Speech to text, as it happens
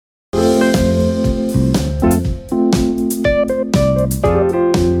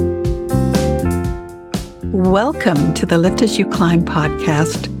Welcome to the Lift As You Climb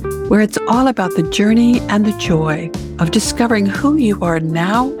podcast, where it's all about the journey and the joy of discovering who you are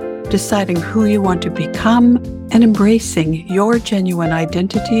now, deciding who you want to become, and embracing your genuine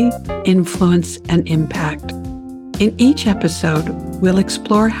identity, influence, and impact. In each episode, we'll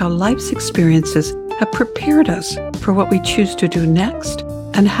explore how life's experiences have prepared us for what we choose to do next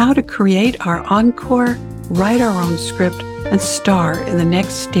and how to create our encore, write our own script, and star in the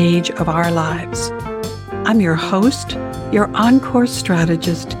next stage of our lives. I'm your host, your encore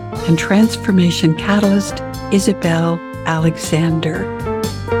strategist and transformation catalyst, Isabel Alexander.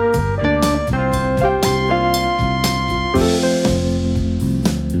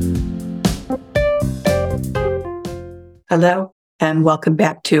 Hello, and welcome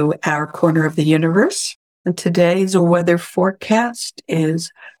back to our corner of the universe. And today's weather forecast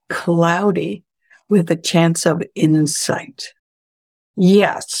is cloudy with a chance of insight.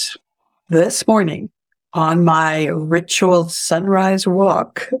 Yes, this morning, on my ritual sunrise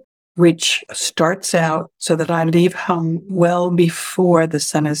walk, which starts out so that I leave home well before the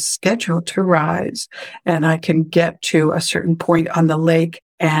sun is scheduled to rise, and I can get to a certain point on the lake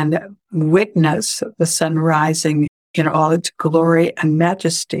and witness the sun rising in all its glory and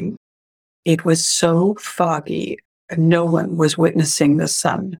majesty. It was so foggy, no one was witnessing the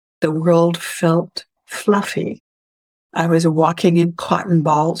sun. The world felt fluffy. I was walking in cotton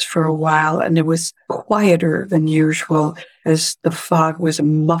balls for a while, and it was quieter than usual as the fog was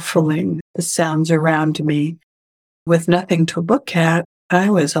muffling the sounds around me. With nothing to look at, I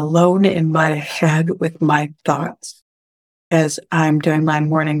was alone in my head with my thoughts. As I'm doing my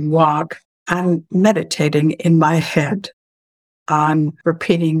morning walk, I'm meditating in my head. I'm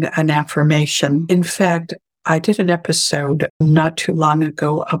repeating an affirmation. In fact, I did an episode not too long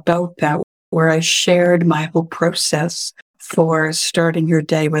ago about that, where I shared my whole process for starting your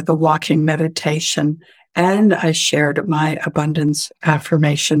day with a walking meditation, and I shared my abundance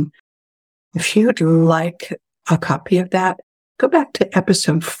affirmation. If you'd like a copy of that, go back to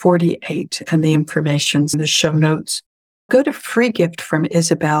episode 48 and the information's in the show notes. Go to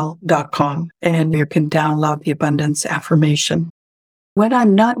freegiftfromisabel.com and you can download the abundance affirmation. When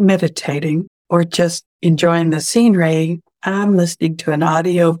I'm not meditating or just enjoying the scenery, I'm listening to an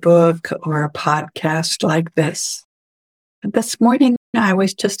audiobook or a podcast like this. This morning, I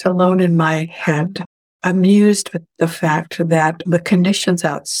was just alone in my head, amused with the fact that the conditions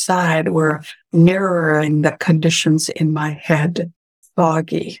outside were mirroring the conditions in my head,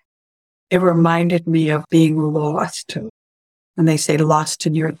 foggy. It reminded me of being lost. And they say lost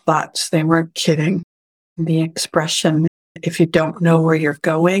in your thoughts. They weren't kidding. The expression, if you don't know where you're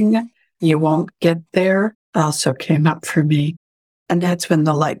going, you won't get there, also came up for me. And that's when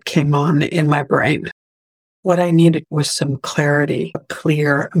the light came on in my brain. What I needed was some clarity, a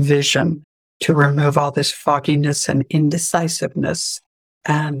clear vision to remove all this fogginess and indecisiveness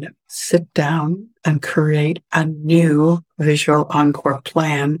and sit down and create a new visual encore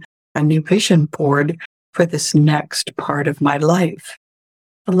plan, a new vision board for this next part of my life.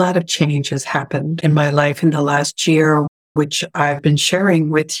 A lot of change has happened in my life in the last year, which I've been sharing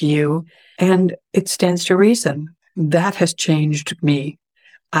with you, and it stands to reason. That has changed me.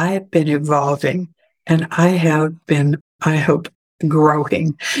 I've been evolving, and I have been, I hope,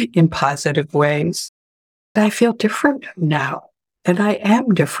 growing in positive ways. I feel different now, and I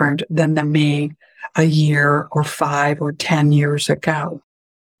am different than the me a year or 5 or 10 years ago.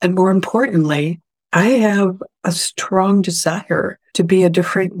 And more importantly, I have a strong desire to be a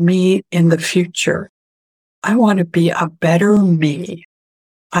different me in the future. I want to be a better me.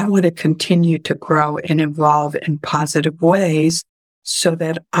 I want to continue to grow and evolve in positive ways so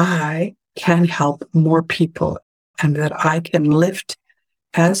that I can help more people and that I can lift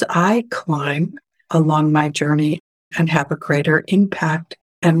as I climb along my journey and have a greater impact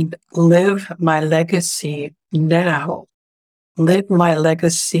and live my legacy now. Live my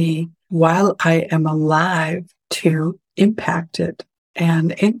legacy while I am alive to impact it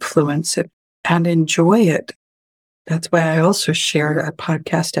and influence it and enjoy it. That's why I also shared a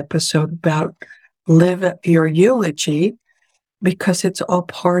podcast episode about live your eulogy, because it's all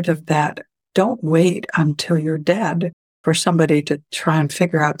part of that. Don't wait until you're dead for somebody to try and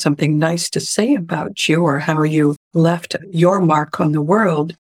figure out something nice to say about you or how you left your mark on the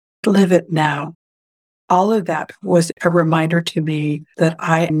world. Live it now. All of that was a reminder to me that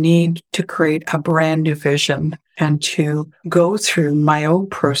I need to create a brand new vision and to go through my own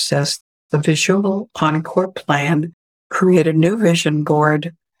process, the visual encore plan, create a new vision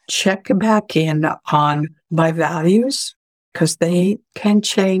board, check back in on my values, because they can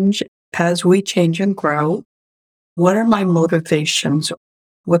change as we change and grow. What are my motivations?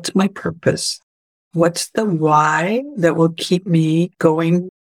 What's my purpose? What's the why that will keep me going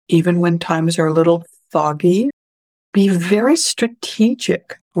even when times are a little foggy? Be very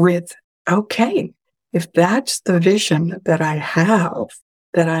strategic with, okay, if that's the vision that I have,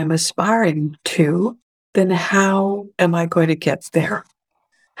 that I'm aspiring to, then how am I going to get there?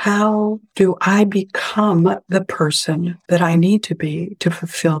 How do I become the person that I need to be to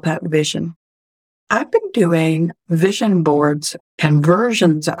fulfill that vision? I've been doing vision boards and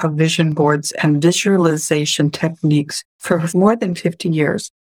versions of vision boards and visualization techniques for more than 50 years.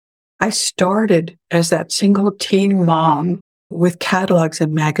 I started as that single teen mom with catalogs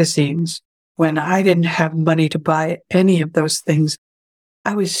and magazines when I didn't have money to buy any of those things.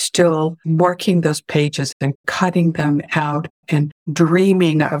 I was still marking those pages and cutting them out and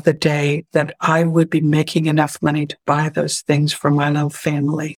dreaming of the day that I would be making enough money to buy those things for my little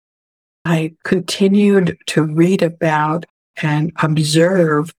family. I continued to read about and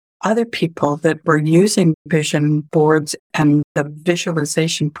observe other people that were using vision boards and the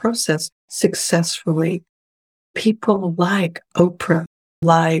visualization process successfully. People like Oprah,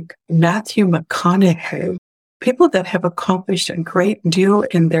 like Matthew McConaughey, people that have accomplished a great deal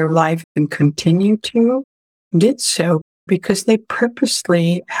in their life and continue to, did so because they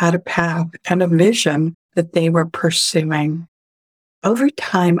purposely had a path and a vision that they were pursuing. Over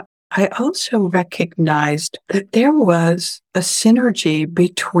time, I also recognized that there was a synergy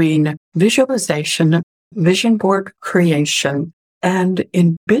between visualization, vision board creation, and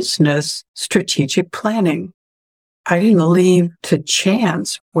in business, strategic planning. I didn't leave to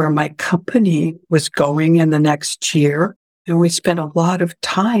chance where my company was going in the next year. And we spent a lot of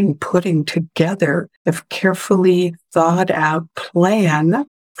time putting together a carefully thought out plan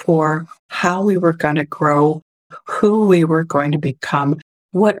for how we were going to grow, who we were going to become,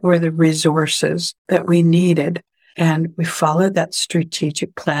 what were the resources that we needed. And we followed that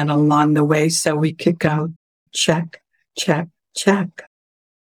strategic plan along the way so we could go check, check, check.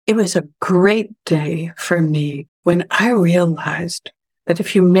 It was a great day for me when I realized that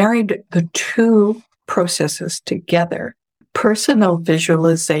if you married the two processes together, personal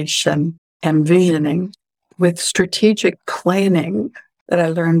visualization and visioning with strategic planning that I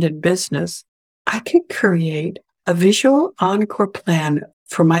learned in business, I could create a visual encore plan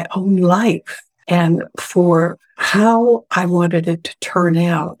for my own life and for how I wanted it to turn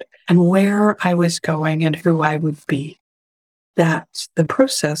out and where I was going and who I would be. That's the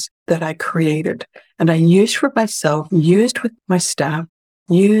process that I created and I used for myself, used with my staff,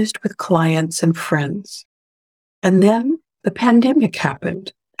 used with clients and friends. And then the pandemic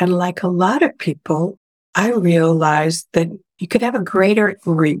happened. And like a lot of people, I realized that you could have a greater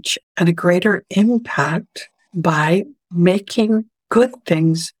reach and a greater impact by making good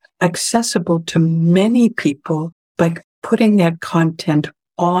things accessible to many people by putting that content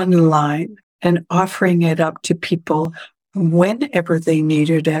online and offering it up to people whenever they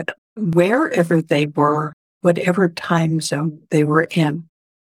needed it, wherever they were, whatever time zone they were in.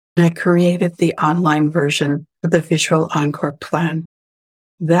 And I created the online version of the Visual Encore Plan.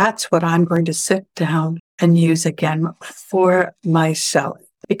 That's what I'm going to sit down and use again for myself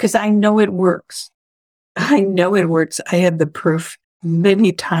because I know it works. I know it works. I have the proof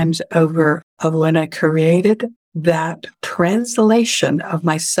many times over of when I created that translation of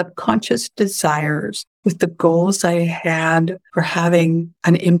my subconscious desires with the goals I had for having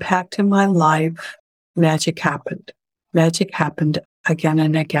an impact in my life. Magic happened. Magic happened again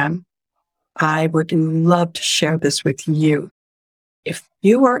and again. I would love to share this with you. If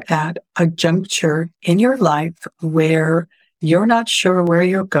you are at a juncture in your life where you're not sure where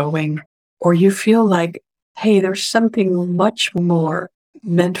you're going, or you feel like, hey, there's something much more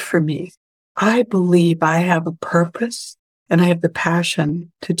meant for me. I believe I have a purpose and I have the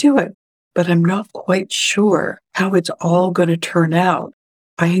passion to do it, but I'm not quite sure how it's all going to turn out.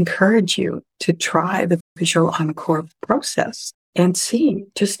 I encourage you to try the Visual Encore process and see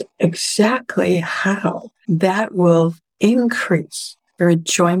just exactly how that will increase your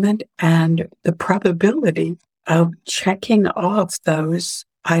enjoyment and the probability of checking off those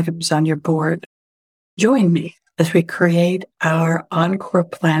items on your board. Join me as we create our encore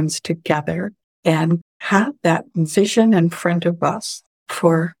plans together and have that vision in front of us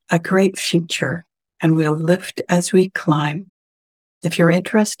for a great future, and we'll lift as we climb. If you're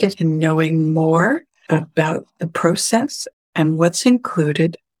interested in knowing more about the process and what's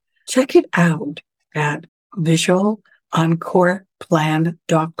included, check it out at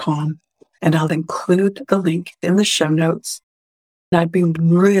visualencoreplan.com, and I'll include the link in the show notes. And I'd be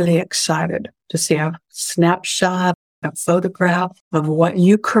really excited to see a snapshot, a photograph of what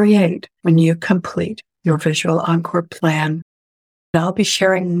you create when you complete your Visual Encore Plan. And I'll be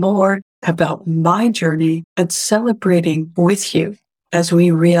sharing more about my journey and celebrating with you as we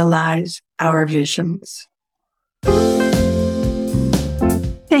realize our visions.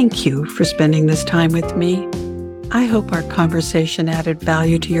 Thank you for spending this time with me. I hope our conversation added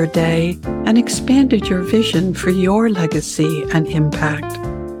value to your day and expanded your vision for your legacy and impact.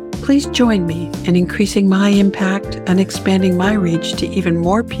 Please join me in increasing my impact and expanding my reach to even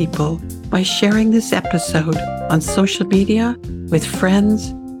more people by sharing this episode on social media with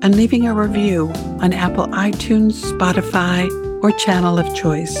friends and leaving a review on Apple iTunes, Spotify, or channel of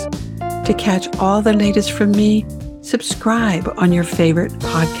choice. To catch all the latest from me, subscribe on your favorite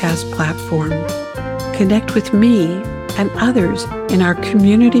podcast platform. Connect with me and others in our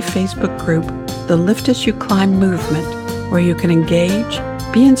community Facebook group, the Lift As You Climb Movement, where you can engage,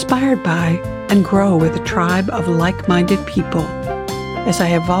 be inspired by, and grow with a tribe of like-minded people. As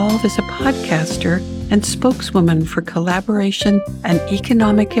I evolve as a podcaster and spokeswoman for collaboration and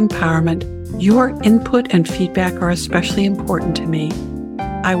economic empowerment, your input and feedback are especially important to me.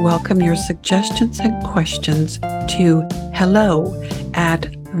 I welcome your suggestions and questions to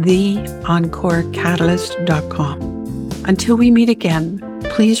hello@theEncoreCatalyst.com. Until we meet again,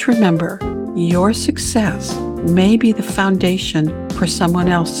 please remember, your success may be the foundation for someone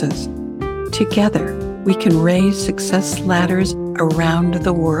else's. Together, we can raise success ladders around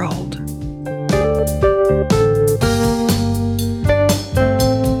the world.